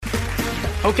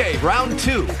Okay, round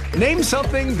 2. Name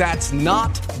something that's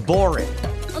not boring.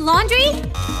 A laundry?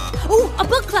 Ooh, a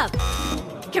book club.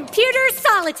 Computer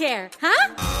solitaire,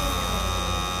 huh?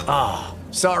 Ah,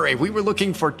 oh, sorry, we were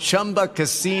looking for Chumba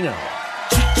Casino.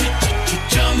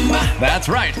 That's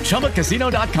right,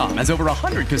 ChumbaCasino.com has over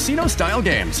 100 casino-style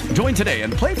games. Join today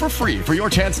and play for free for your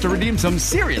chance to redeem some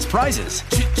serious prizes.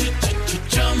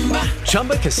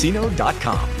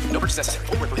 ChumbaCasino.com. No purchase necessary.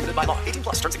 Void where prohibited by law. 18+.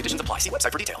 Terms and conditions apply. See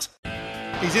website for details.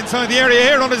 He's inside the area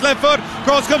here on his left foot.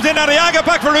 Cross comes in, Arriaga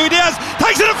back for Rui Diaz.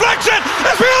 Takes a deflection.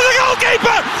 It's beyond the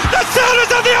goalkeeper. The Sounders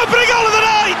have the opening goal of the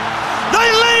night. They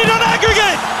lead on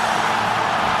aggregate.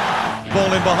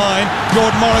 Ball in behind.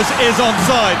 Jordan Morris is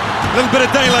onside. A little bit of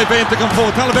daylight for him to come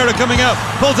forward. Talavera coming up.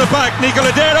 Pulls it back. Nico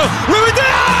Lodeiro. Rui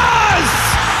Diaz!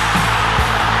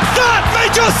 That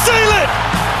may just seal it.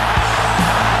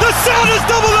 The Sounders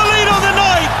double the lead on the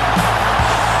night.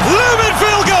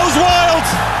 Lumenfield goes wild.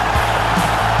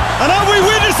 And are we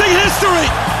witnessing history?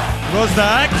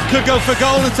 Rosnak could go for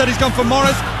goal, instead he's gone for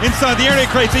Morris. Inside the area,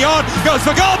 creates the yard, goes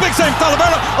for goal, big save,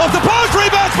 Talavera, off the post,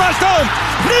 rebound, smashed home.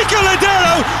 Nico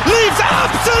Lodeiro leaves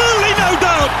absolutely no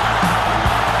doubt.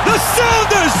 The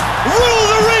Sounders rule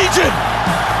the region.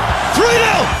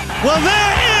 3-0. Well,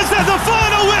 there is the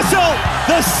final whistle.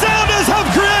 The Sounders have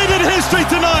created history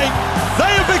tonight.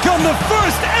 They have become the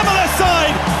first MLS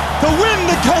side to win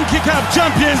the CONCACAF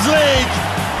Champions League.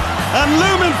 And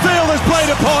Lumenfield has played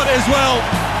a part as well.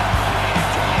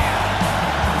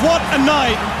 What a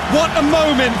night, what a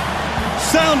moment.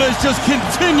 Sounders just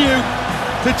continue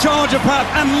to charge a path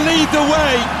and lead the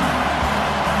way.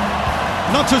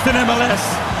 Not just in MLS,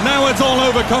 now it's all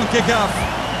over CONCACAF.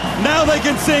 Now they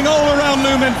can sing all around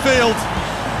Lumenfield.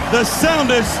 The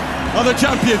Sounders are the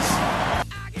champions.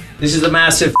 This is a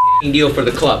massive deal for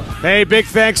the club. Hey, big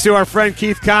thanks to our friend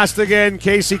Keith Costigan,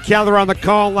 Casey Keller on the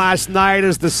call last night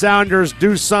as the Sounders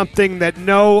do something that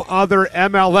no other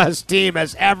MLS team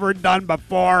has ever done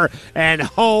before, and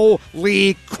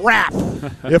holy crap.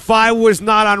 If I was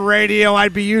not on radio,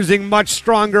 I'd be using much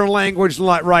stronger language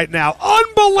right now.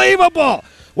 Unbelievable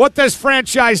what this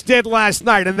franchise did last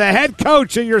night. And the head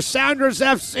coach of your Sounders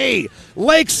FC,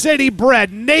 Lake City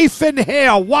bred, Nathan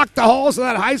Hale, walked the halls of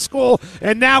that high school,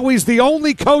 and now he's the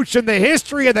only coach in the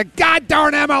history of the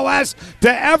goddamn MLS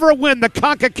to ever win the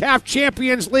CONCACAF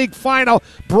Champions League final.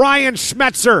 Brian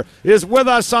Schmetzer is with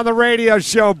us on the radio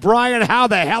show. Brian, how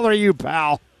the hell are you,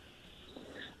 pal?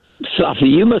 Sophie,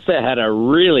 you must have had a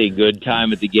really good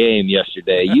time at the game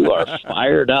yesterday. You are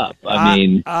fired up. I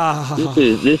mean,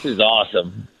 this is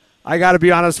awesome. I got to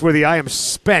be honest with you. I am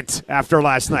spent after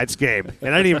last night's game,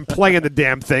 and I didn't even play in the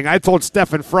damn thing. I told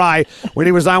Stephen Fry when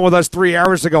he was on with us 3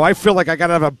 hours ago, I feel like I got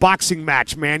to have a boxing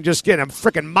match, man, just getting a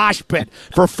freaking mosh pit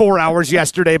for 4 hours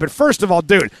yesterday. But first of all,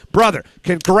 dude, brother,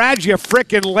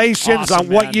 congratulations on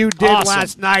what you did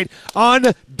last night.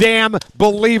 Undamn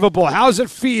believable. How's it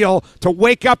feel to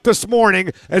wake up this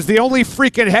morning as the only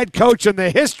freaking head coach in the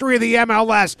history of the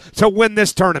MLS to win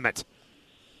this tournament?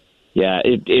 Yeah,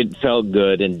 it felt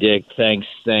good, and Dick, thanks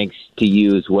to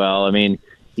you as well. I mean,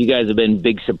 you guys have been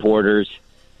big supporters.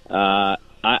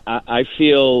 I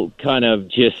feel kind of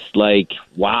just like,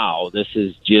 wow, this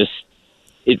is just,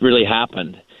 it really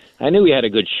happened. I knew we had a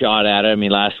good shot at it. I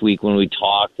mean, last week when we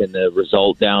talked and the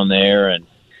result down there and,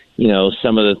 you know,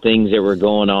 some of the things that were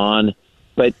going on,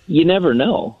 but you never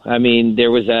know. I mean, there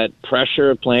was that pressure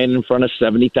of playing in front of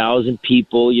 70,000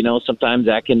 people. You know, sometimes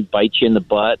that can bite you in the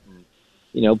butt.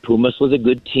 You know, Pumas was a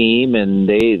good team, and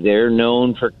they're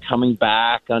known for coming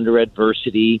back under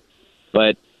adversity.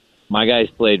 But my guys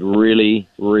played really,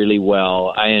 really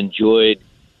well. I enjoyed,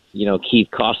 you know, Keith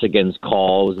Costigan's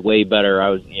call. It was way better. I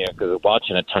was, you know, because I was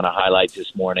watching a ton of highlights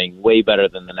this morning, way better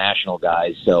than the national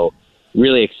guys. So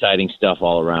really exciting stuff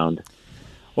all around.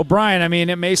 Well, Brian, I mean,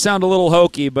 it may sound a little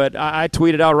hokey, but I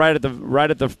tweeted out right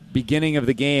at the beginning of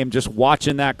the game, just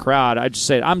watching that crowd. I just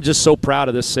said, I'm just so proud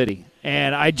of this city.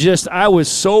 And I was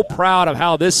so proud of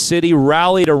how this city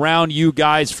rallied around you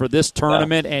guys for this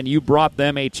tournament, and you brought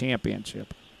them a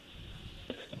championship.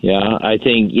 Yeah, I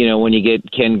think, you know, when you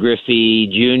get Ken Griffey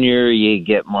Jr., you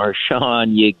get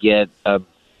Marshawn, you get a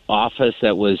office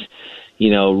that was,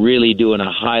 you know, really doing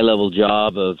a high-level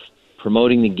job of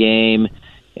promoting the game.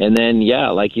 And then, yeah,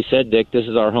 like you said, Dick, this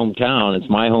is our hometown. It's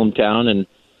my hometown, and,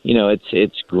 you know,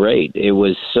 it's great. It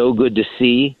was so good to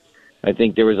see. I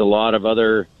think there was a lot of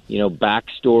other, you know,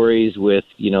 backstories with,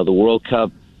 you know, the World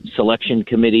Cup selection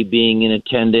committee being in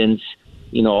attendance,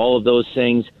 you know, all of those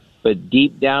things. But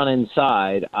deep down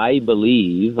inside, I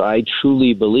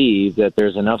truly believe that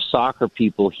there's enough soccer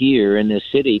people here in this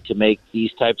city to make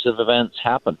these types of events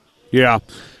happen. Yeah.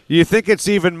 You think it's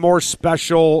even more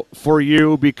special for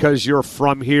you because you're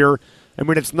from here? I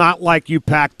mean, it's not like you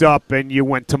packed up and you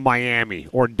went to Miami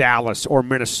or Dallas or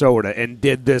Minnesota and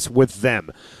did this with them.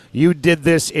 You did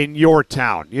this in your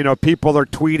town. You know, people are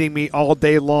tweeting me all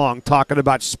day long talking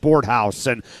about Sport House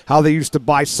and how they used to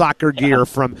buy soccer gear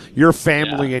from your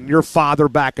family and your father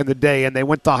back in the day, and they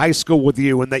went to high school with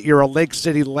you and that you're a Lake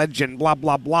City legend, blah,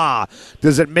 blah, blah.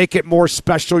 Does it make it more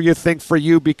special, you think, for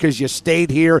you because you stayed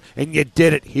here and you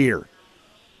did it here?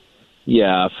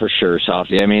 Yeah, for sure,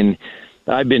 Softy. I mean,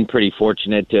 I've been pretty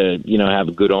fortunate to, have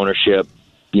a good ownership.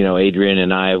 Adrian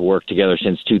and I have worked together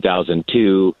since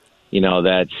 2002.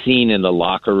 That scene in the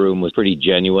locker room was pretty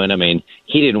genuine. I mean,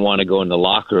 he didn't want to go in the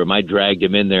locker room. I dragged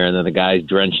him in there, and then the guys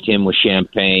drenched him with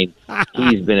champagne.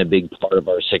 He's been a big part of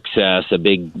our success, a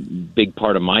big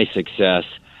part of my success.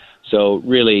 So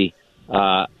really,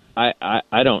 I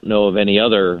don't know of any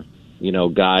other,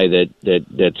 guy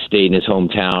that stayed in his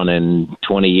hometown in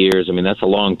 20 years. I mean, that's a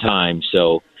long time.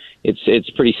 So it's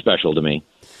pretty special to me.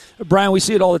 Brian, we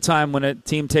see it all the time when a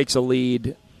team takes a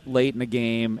lead late in the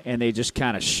game and they just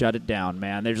kind of shut it down,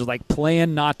 man. They're just like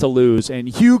playing not to lose,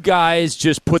 and you guys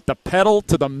just put the pedal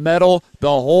to the metal the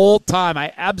whole time.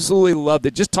 I absolutely loved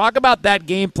it. Just talk about that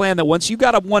game plan that once you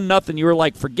got up 1-0, you were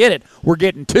like, forget it, we're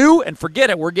getting 2, and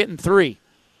forget it, we're getting 3.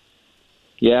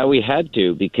 Yeah, we had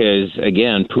to because,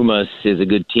 again, Pumas is a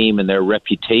good team, and their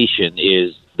reputation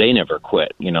is they never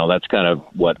quit. That's kind of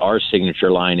what our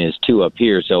signature line is, too, up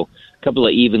here. So a couple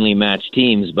of evenly matched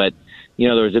teams, but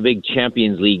there was a big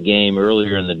Champions League game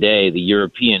earlier in the day, the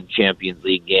European Champions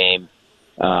League game,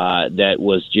 that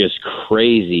was just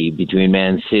crazy between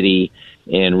Man City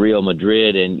and Real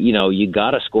Madrid. And, you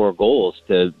got to score goals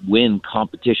to win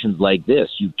competitions like this.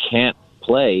 You can't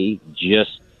play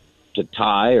just to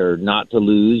tie or not to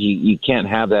lose. You can't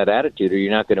have that attitude or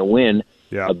you're not going to win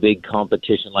a big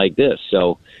competition like this.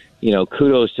 So,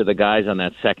 kudos to the guys on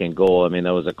that second goal. I mean,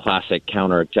 that was a classic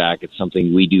counterattack. It's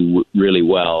something we do really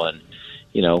well. And,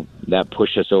 that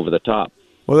pushed us over the top.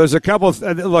 Well, there's a couple of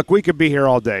look, we could be here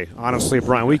all day, honestly,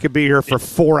 Brian. We could be here for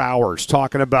 4 hours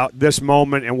talking about this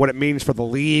moment and what it means for the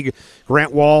league.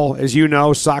 Grant Wall, as you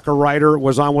know, soccer writer,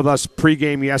 was on with us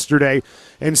pregame yesterday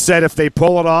and said if they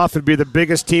pull it off, it'd be the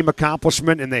biggest team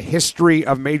accomplishment in the history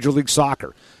of Major League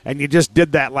Soccer. And you just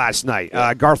did that last night.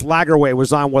 Garth Lagerwey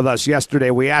was on with us yesterday.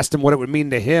 We asked him what it would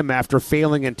mean to him after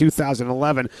failing in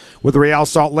 2011 with Real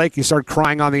Salt Lake. He started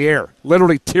crying on the air,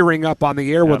 literally tearing up on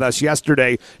the air with us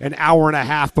yesterday, an hour and a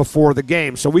half before the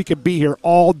game. So we could be here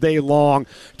all day long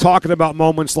talking about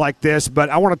moments like this. But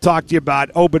I want to talk to you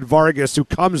about Obed Vargas, who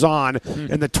comes on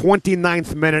in the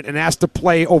 29th minute and has to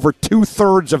play over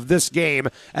 2/3 of this game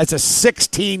as a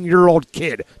 16-year-old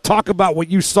kid. Talk about what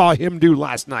you saw him do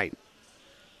last night.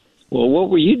 Well, what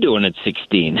were you doing at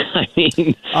 16? I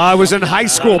mean, I was in high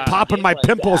school popping my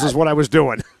pimples is what I was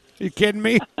doing. Are you kidding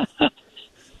me?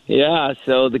 Yeah,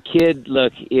 so the kid,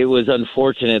 look, it was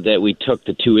unfortunate that we took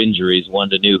the 2 injuries, one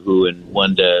to Nuhu and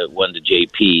one to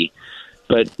JP.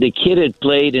 But the kid had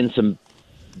played in some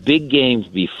big games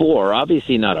before,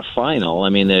 obviously not a final. I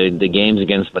mean, the games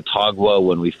against Motagua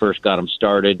when we first got him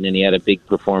started, and then he had a big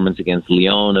performance against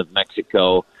León of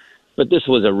Mexico. But this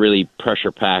was a really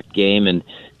pressure-packed game, and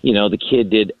the kid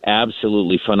did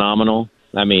absolutely phenomenal.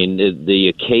 I mean, the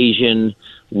occasion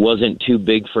wasn't too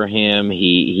big for him.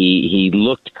 He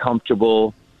looked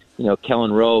comfortable.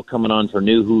 Kellen Rowe coming on for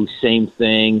Nuhu, same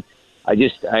thing.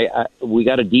 We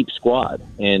got a deep squad,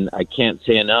 and I can't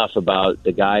say enough about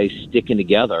the guys sticking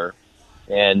together.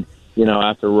 And,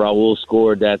 after Raul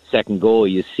scored that second goal,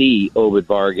 you see Obed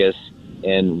Vargas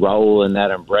and Raul in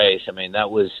that embrace. I mean,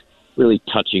 that was really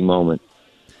touching moment.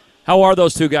 How are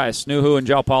those two guys, Nuhu and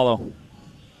João Paulo?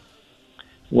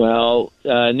 Well,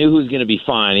 Nuhu's going to be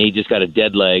fine. He just got a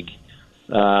dead leg.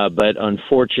 But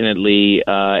unfortunately,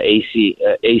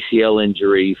 ACL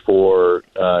injury for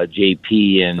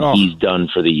JP, and he's done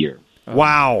for the year.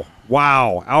 Wow.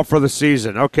 Out for the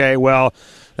season. Okay, well,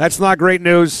 that's not great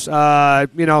news.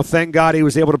 Thank God he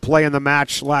was able to play in the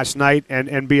match last night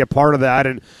and be a part of that.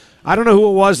 And I don't know who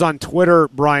it was on Twitter,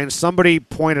 Brian. Somebody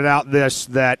pointed out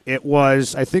that it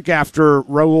was, I think, after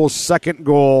Raul's second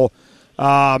goal,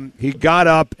 he got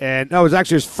up and it was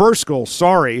actually his first goal.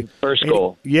 Sorry, first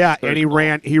goal. And he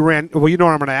ran. Well, you know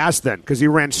what I'm going to ask then, because he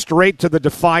ran straight to the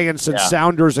Defiance and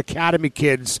Sounders Academy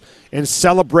kids and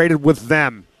celebrated with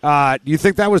them. Do you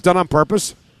think that was done on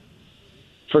purpose?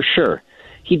 For sure,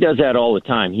 he does that all the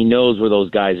time. He knows where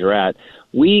those guys are at.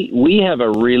 We have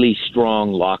a really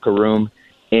strong locker room.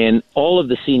 And all of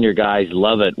the senior guys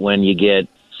love it when you get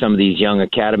some of these young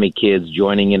academy kids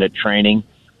joining in at training.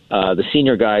 The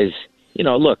senior guys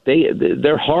look,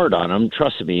 they're hard on them.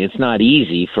 Trust me, it's not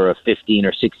easy for a 15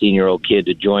 or 16-year-old kid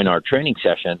to join our training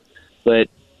session, but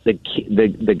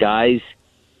the guys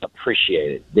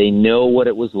appreciate it. They know what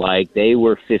it was like. They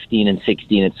were 15 and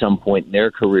 16 at some point in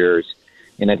their careers,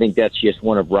 and I think that's just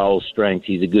one of Raul's strengths.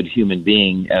 He's a good human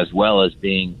being as well as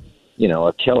being,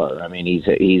 a killer. I mean,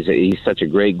 he's such a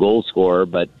great goal scorer,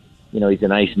 but he's a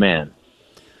nice man.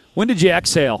 When did you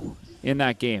exhale in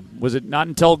that game? Was it not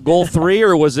until goal 3,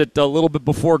 or was it a little bit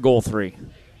before goal 3?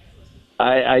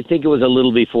 I think it was a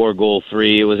little before goal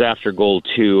 3. It was after goal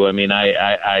 2. I mean,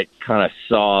 I kind of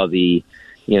saw the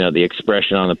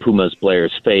expression on the Pumas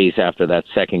player's face after that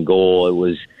second goal. It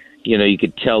was, you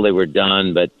could tell they were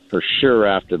done, but for sure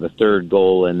after the third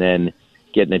goal and then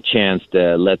getting a chance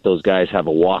to let those guys have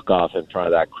a walk-off in front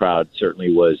of that crowd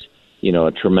certainly was,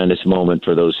 a tremendous moment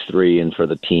for those three and for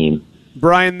the team.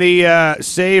 Brian, the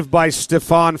save by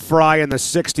Stefan Fry in the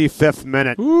 65th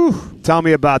minute. Ooh. Tell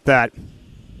me about that.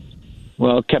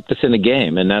 Well, it kept us in the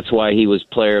game, and that's why he was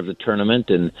player of the tournament,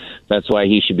 and that's why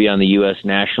he should be on the U.S.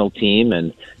 national team.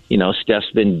 And,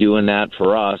 Steph's been doing that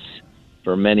for us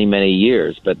for many, many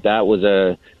years. But that was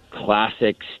a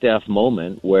classic Steph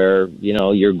moment where,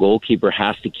 your goalkeeper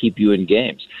has to keep you in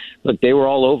games. Look, they were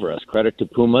all over us. Credit to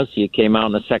Pumas. He came out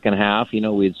in the second half.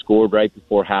 We had scored right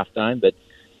before halftime, but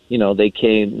they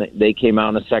came out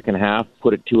in the second half,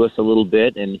 put it to us a little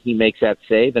bit, and he makes that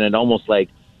save, and it almost like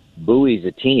buoys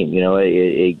a team.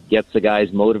 It gets the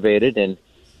guys motivated, and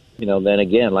then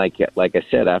again, like I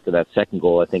said, after that second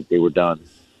goal, I think they were done.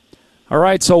 All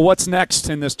right, so what's next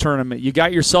in this tournament? You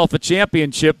got yourself a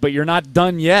championship, but you're not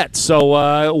done yet.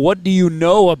 So what do you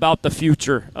know about the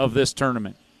future of this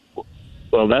tournament?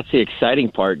 Well, that's the exciting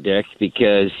part, Dick,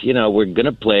 because we're going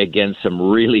to play against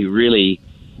some really, really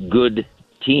good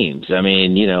teams. I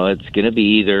mean, it's going to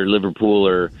be either Liverpool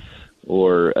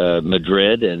or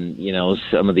Madrid, and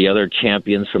some of the other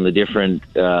champions from the different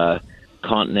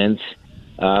continents.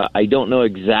 I don't know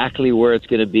exactly where it's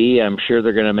going to be. I'm sure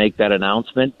they're going to make that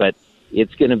announcement, but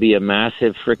it's going to be a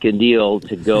massive frickin' deal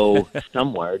to go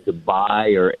somewhere,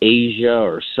 Dubai or Asia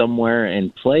or somewhere,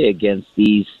 and play against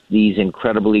these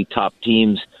incredibly top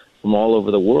teams from all over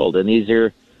the world. And these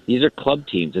are club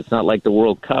teams. It's not like the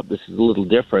World Cup. This is a little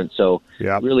different. So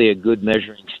really a good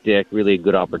measuring stick, really a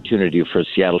good opportunity for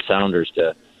Seattle Sounders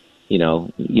to,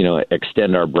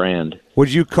 extend our brand.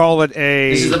 Would you call it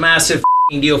This is a massive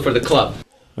deal for the club.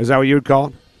 Is that what you would call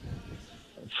it?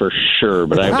 For sure,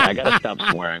 but I got to stop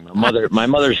swearing. My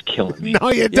mother's killing me. No,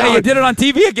 you Yeah, don't. you did it on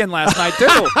TV again last night, too.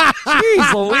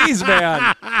 Jeez Louise,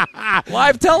 man.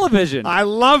 Live television. I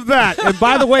love that. And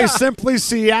by the way, Simply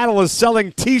Seattle is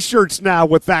selling T-shirts now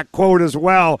with that quote as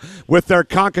well, with their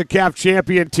CONCACAF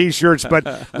champion T-shirts. But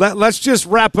let's just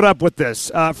wrap it up with this.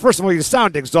 First of all, you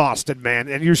sound exhausted, man,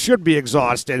 and you should be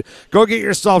exhausted. Go get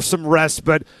yourself some rest.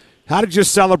 But how did you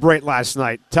celebrate last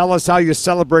night? Tell us how you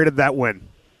celebrated that win.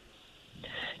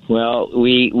 Well,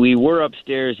 we were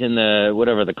upstairs in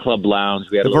the club lounge.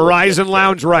 We had the Verizon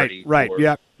Lounge, right?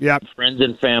 Yep. Friends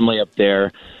and family up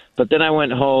there. But then I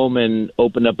went home and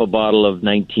opened up a bottle of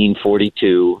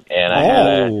 1942, and I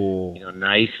had a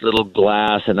nice little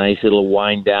glass, a nice little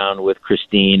wind down with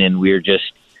Christine, and we were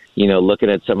just looking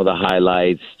at some of the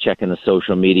highlights, checking the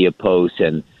social media posts,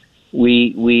 and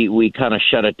we kind of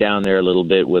shut it down there a little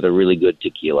bit with a really good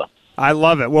tequila. I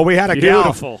love it. Well, we had a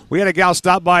gal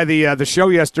stop by the show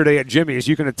yesterday at Jimmy's.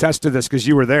 You can attest to this because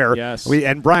you were there. Yes.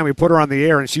 Brian, we put her on the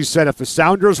air, and she said, if the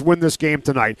Sounders win this game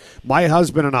tonight, my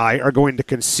husband and I are going to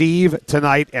conceive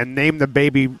tonight and name the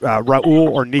baby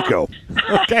Raul or Nico.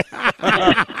 Okay.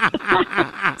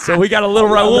 So we got a little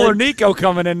Raul or Nico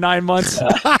coming in 9 months.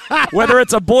 Whether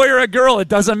it's a boy or a girl, it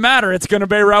doesn't matter. It's going to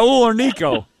be Raul or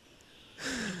Nico.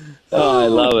 Oh, I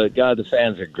love it. God, the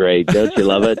fans are great. Don't you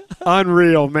love it?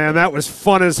 Unreal, man. That was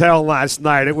fun as hell last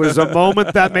night. It was a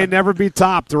moment that may never be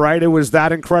topped, right? It was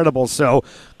that incredible. So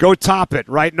go top it,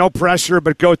 right? No pressure,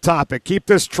 but go top it. Keep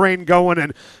this train going,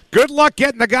 and good luck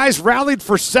getting the guys rallied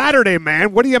for Saturday,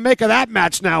 man. What do you make of that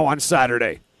match now on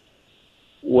Saturday?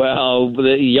 Well,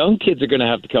 the young kids are going to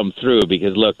have to come through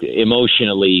because, look,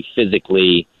 emotionally,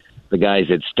 physically, the guys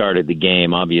that started the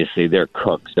game, obviously, they're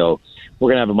cooked. So we're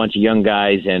going to have a bunch of young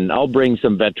guys, and I'll bring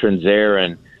some veterans there,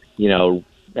 and,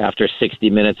 after 60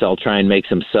 minutes, I'll try and make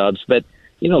some subs. But,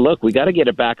 look, we got to get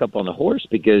it back up on the horse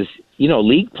because,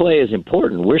 league play is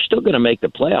important. We're still going to make the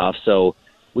playoffs, so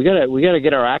we got to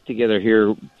get our act together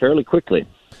here fairly quickly.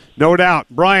 No doubt.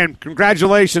 Brian,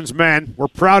 congratulations, man. We're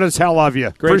proud as hell of you.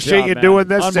 Appreciate you doing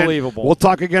this. Unbelievable. We'll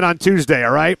talk again on Tuesday,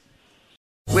 all right?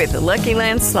 With the Lucky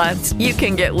Land Slots, you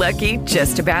can get lucky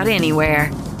just about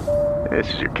anywhere.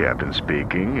 This is your captain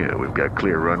speaking. We've got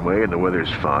clear runway and the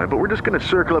weather's fine, but we're just going to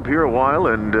circle up here a while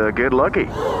and get lucky.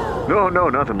 No,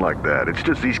 nothing like that. It's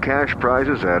just these cash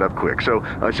prizes add up quick. So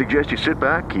I suggest you sit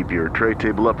back, keep your tray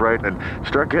table upright, and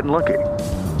start getting lucky.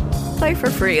 Play for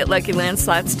free at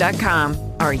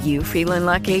LuckyLandSlots.com. Are you feeling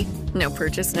lucky? No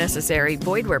purchase necessary.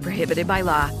 Void where prohibited by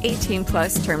law.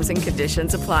 18+ terms and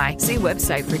conditions apply. See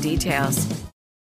website for details.